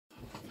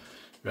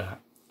Right,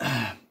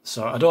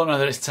 so I don't know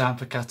that it's time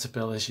for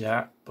caterpillars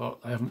yet, but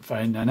I haven't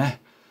found any.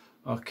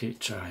 I'll keep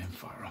trying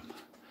for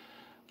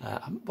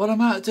them. What I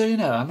might do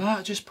now, I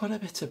might just put a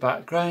bit of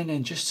background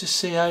in just to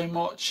see how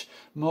much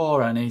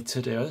more I need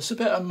to do. There's a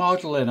bit of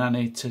modelling I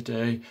need to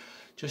do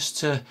just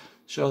to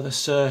show the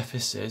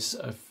surfaces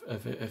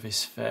of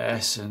his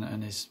face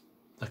and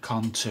the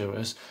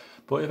contours.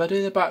 But if I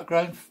do the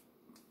background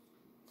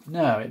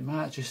now, it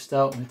might just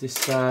help me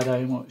decide how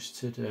much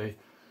to do.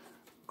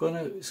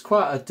 It's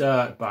quite a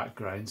dark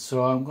background,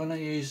 so I'm going to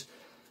use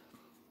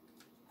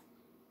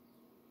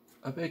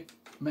a big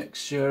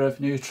mixture of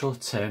neutral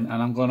tint, and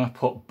I'm going to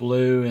put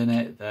blue in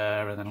it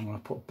there, and then I'm going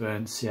to put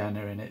burnt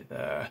sienna in it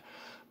there.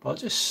 But I'll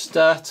just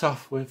start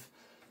off with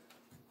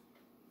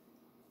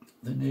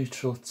the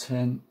neutral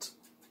tint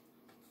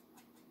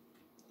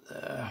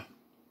there.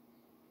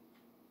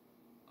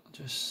 I'll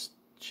just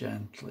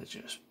gently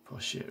just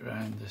push it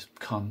around the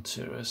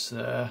contours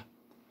there.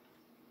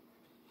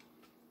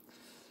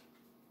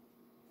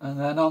 And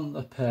then on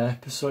the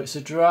paper, so it's a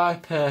dry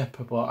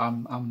paper, but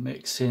I'm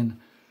mixing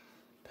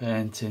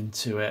paint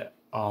into it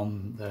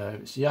on there.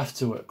 You have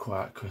to work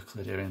quite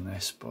quickly doing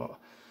this, but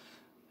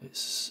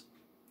it's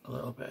a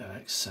little bit of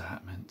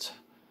excitement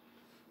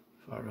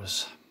for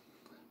us.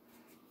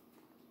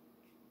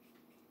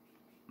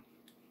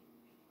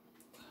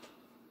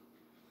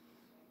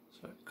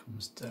 So it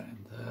comes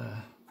down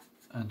there,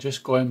 and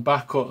just going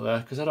back up there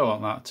because I don't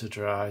want that to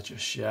dry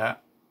just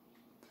yet.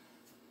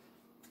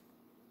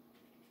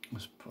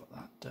 Let's put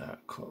that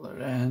dark colour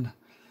in,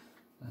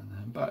 and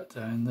then back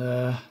down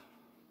there.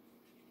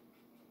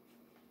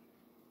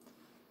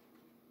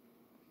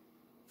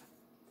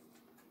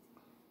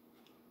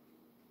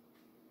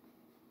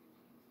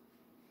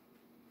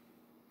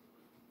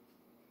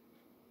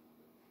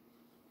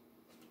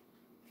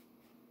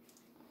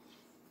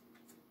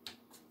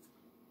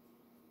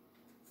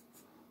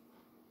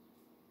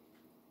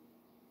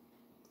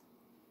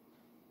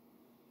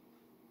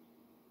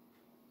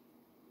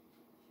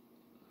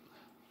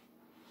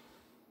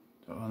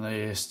 Don't want to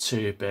use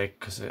too big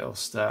because it'll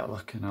start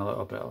looking a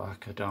little bit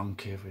like a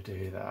donkey if we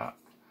do that.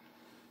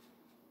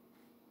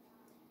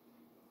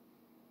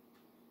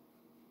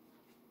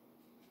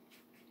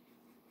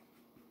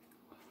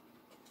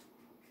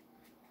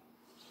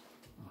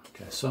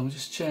 Okay, so I'm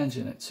just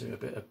changing it to a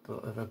bit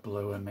of a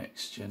bluer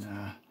mixture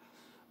now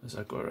as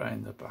I go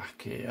around the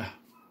back here.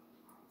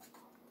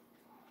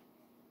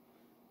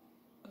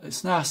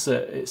 It's nice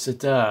that it's a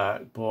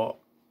dark, but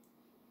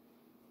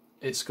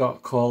it's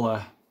got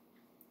colour.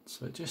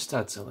 So it just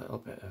adds a little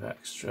bit of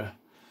extra,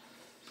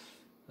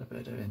 a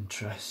bit of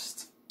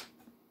interest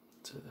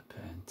to the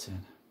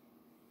painting.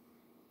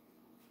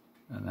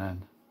 And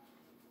then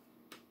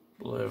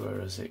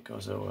bluer as it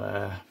goes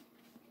away.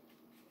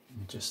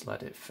 And just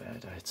let it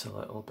fade out a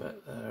little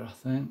bit there, I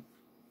think.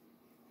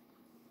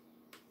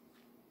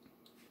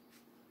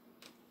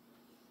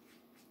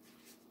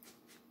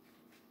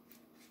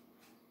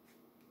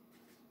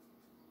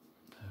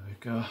 There we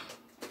go.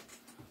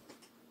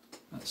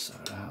 That's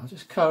alright, I'll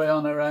just carry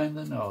on around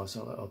the nose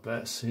a little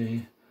bit,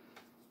 see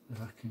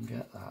if I can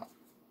get that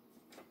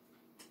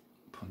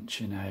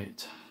punching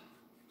out.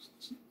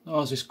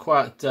 Nose is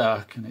quite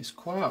dark and it's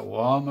quite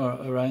warm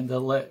around the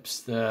lips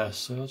there,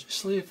 so I'll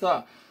just leave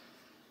that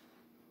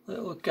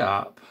little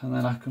gap, and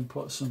then I can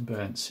put some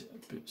burnt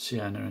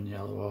sienna and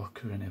yellow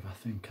ochre in if I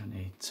think I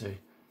need to.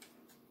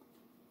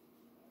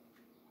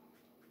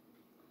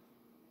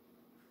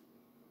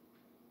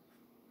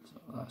 So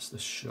that's the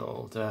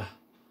shoulder.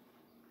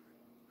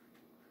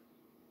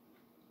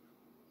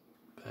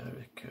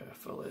 Very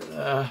carefully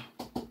there.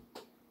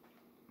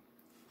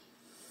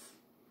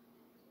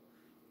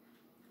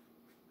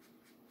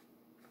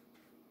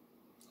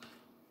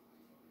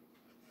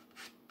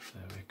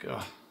 There we go.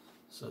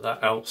 So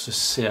that helps us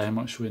see how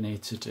much we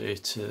need to do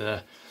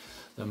to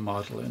the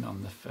modelling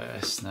on the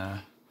face now.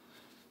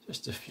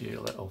 Just a few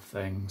little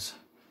things.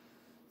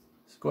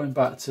 It's going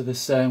back to the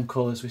same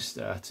colours we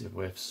started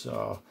with,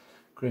 so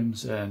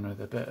crimson with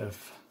a bit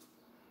of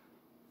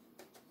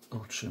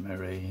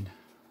ultramarine.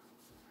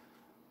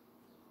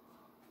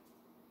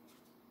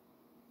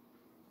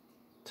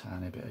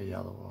 Tiny bit of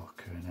yellow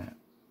ochre in it.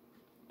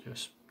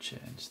 Just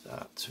change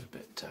that to a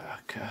bit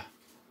darker.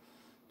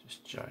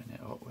 Just join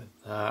it up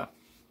with that.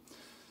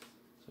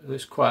 So it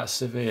looks quite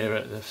severe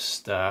at the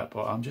start,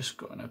 but I'm just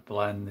going to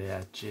blend the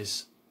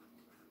edges.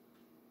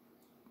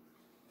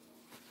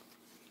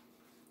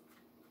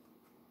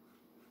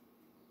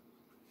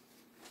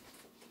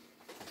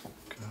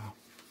 Go.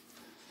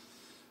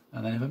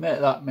 And then if I make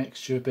that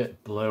mixture a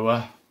bit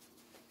bluer,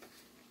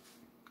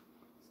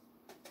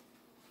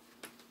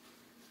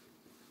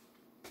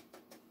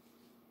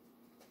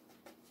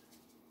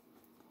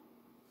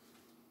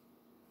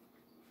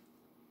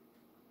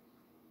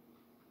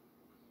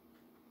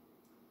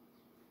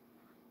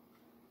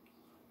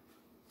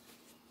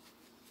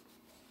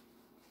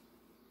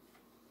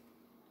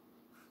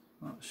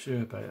 not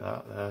sure about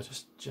that there,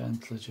 just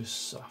gently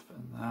just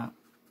soften that.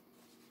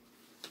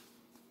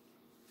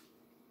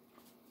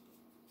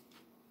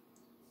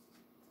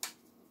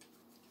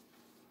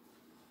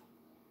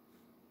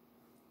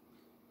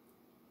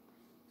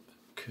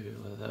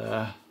 cooler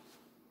there.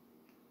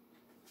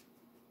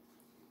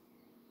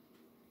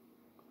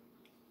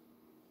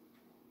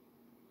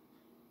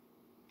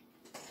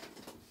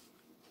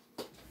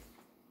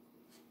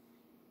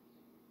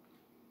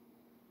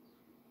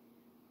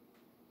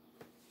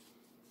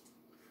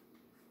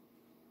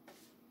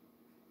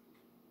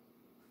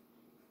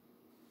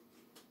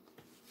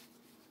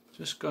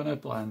 Just going to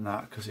blend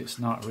that because it's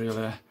not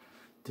really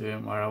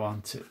doing where I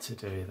want it to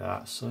do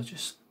that. So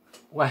just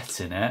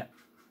wetting it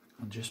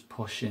and just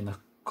pushing the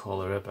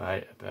colour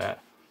about a bit.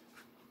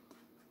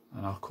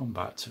 And I'll come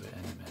back to it in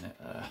a minute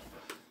there.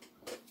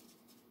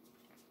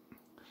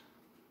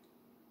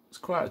 It's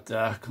quite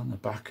dark on the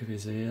back of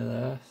his ear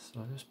there,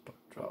 so I'll just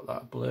drop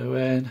that blue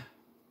in.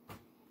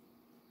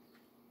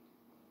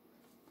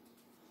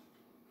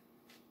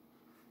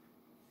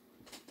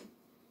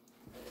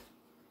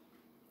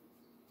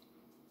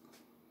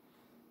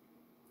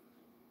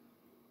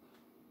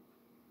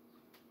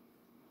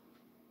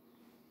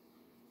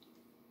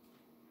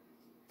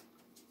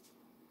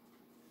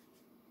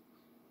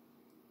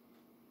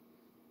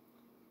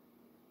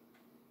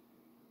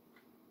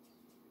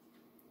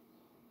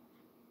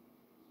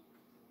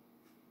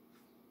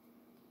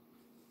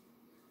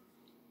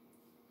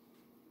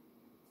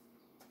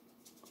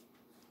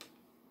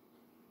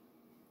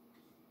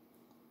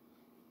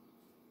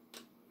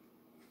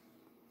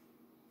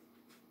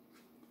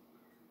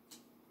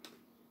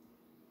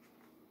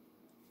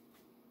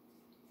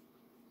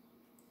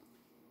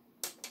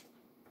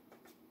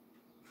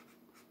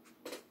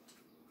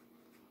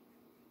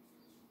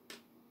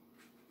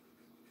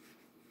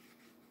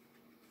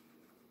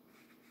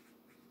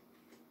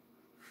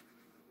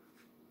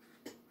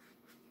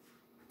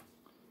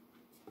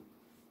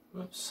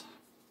 Whoops.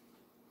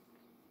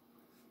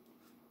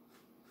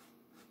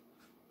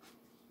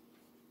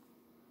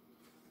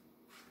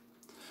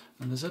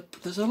 And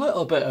there's a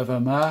little bit of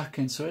a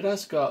marking, so it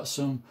has got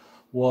some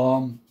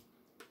warm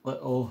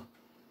little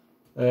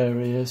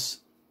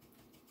areas.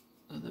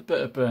 And a bit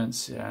of burnt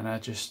sienna,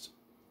 there's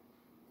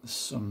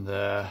some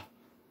there,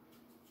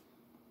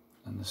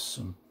 and there's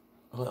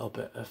a little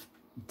bit of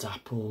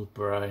dappled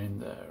brown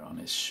there on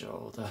his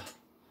shoulder.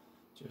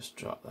 Just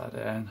drop that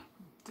in.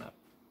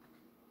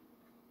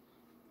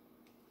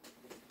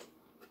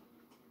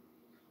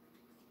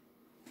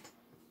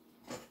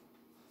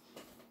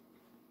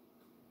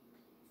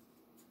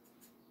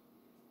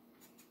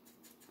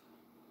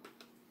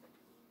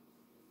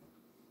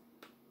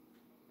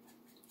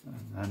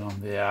 And then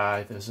on the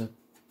eye, the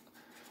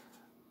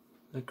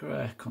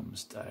grey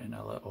comes down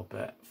a little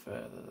bit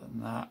further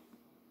than that.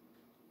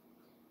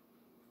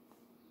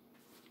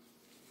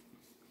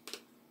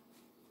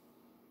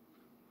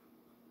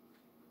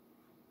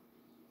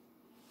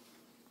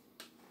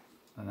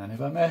 And then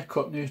if I make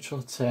up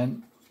neutral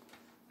tint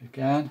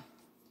again,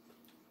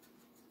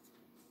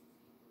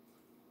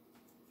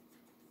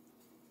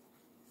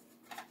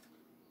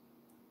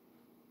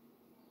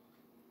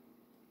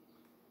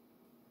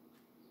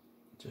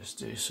 just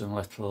do some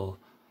little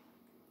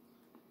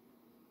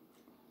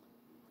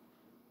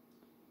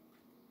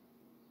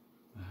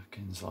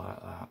markings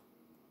like that.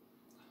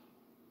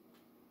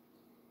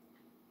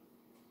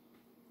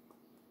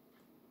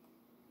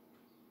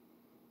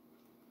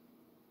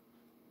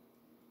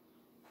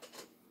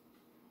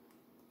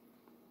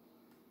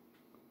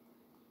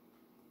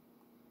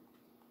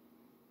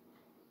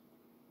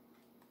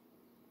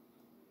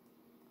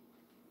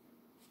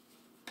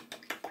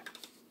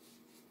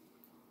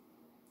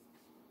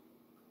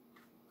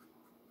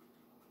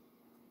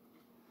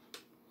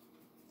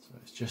 So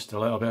it's just a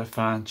little bit of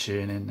fine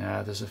tuning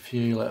there. There's a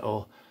few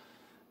little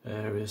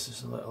areas,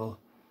 there's a little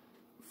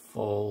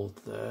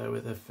fold there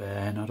with a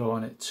vein. I don't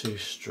want it too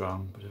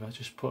strong, but if I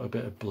just put a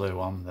bit of blue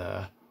on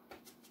there,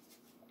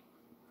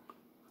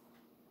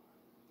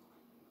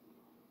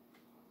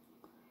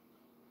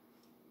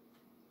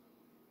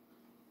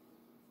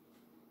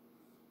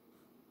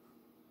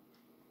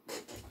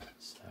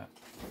 so.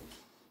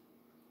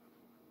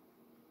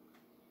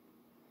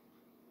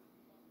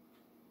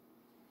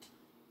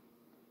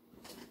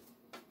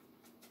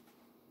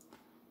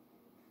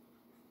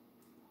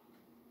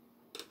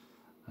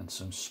 And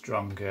some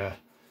stronger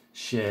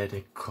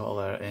shaded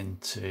colour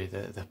into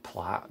the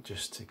plait,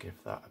 just to give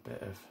that a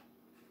bit of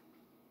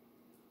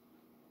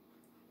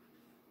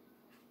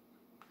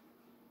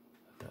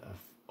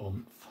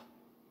oomph.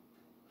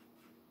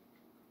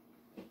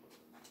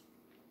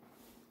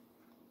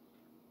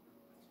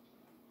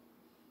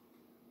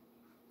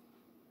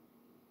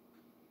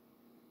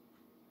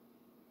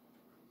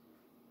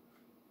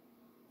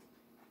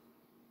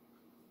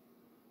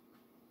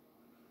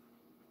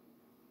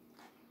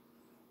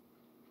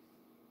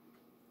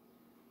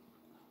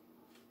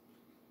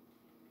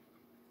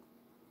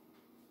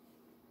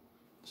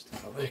 Just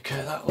have a look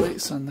how that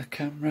looks on the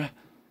camera.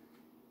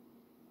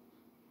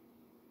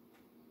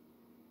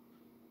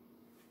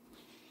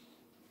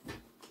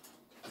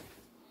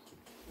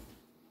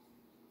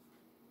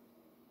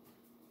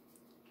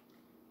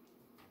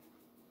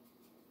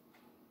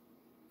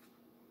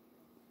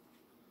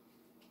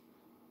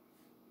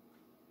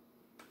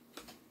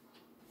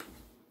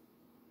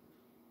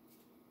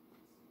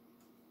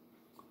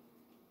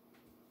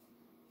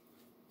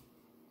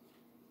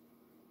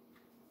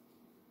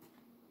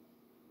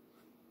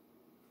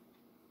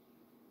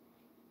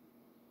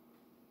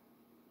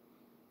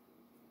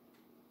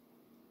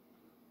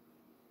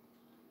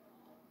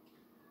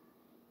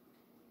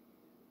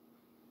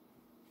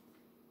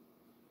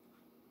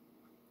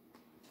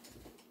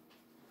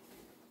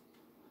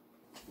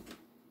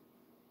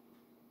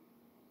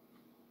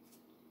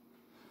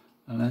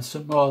 And then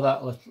some more of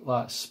that little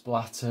like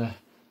splatter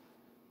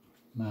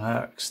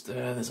marks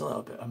there. There's a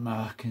little bit of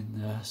marking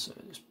there, so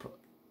just put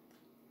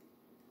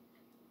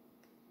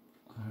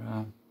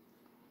around.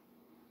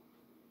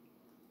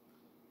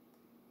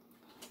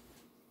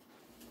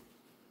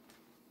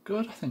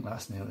 Good, I think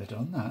that's nearly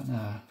done that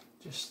now.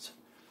 Just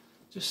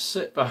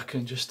sit back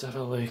and just have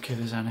a look if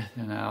there's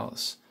anything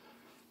else.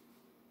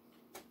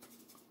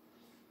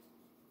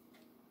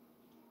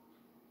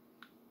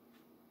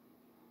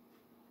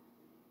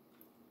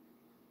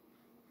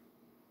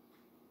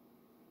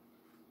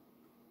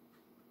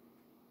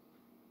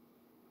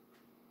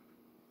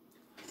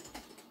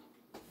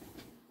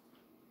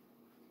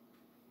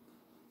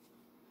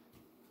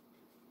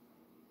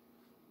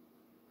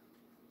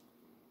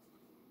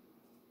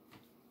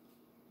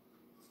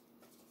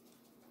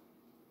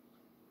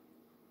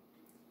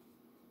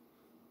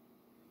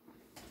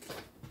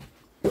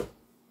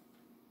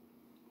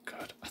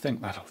 I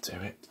think that'll do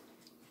it.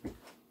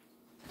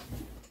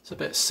 It's a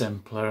bit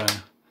simpler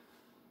than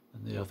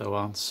the other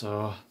one,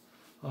 so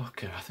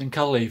okay, I think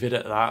I'll leave it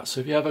at that.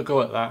 So if you ever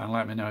go at that, and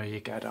let me know how you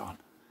get on.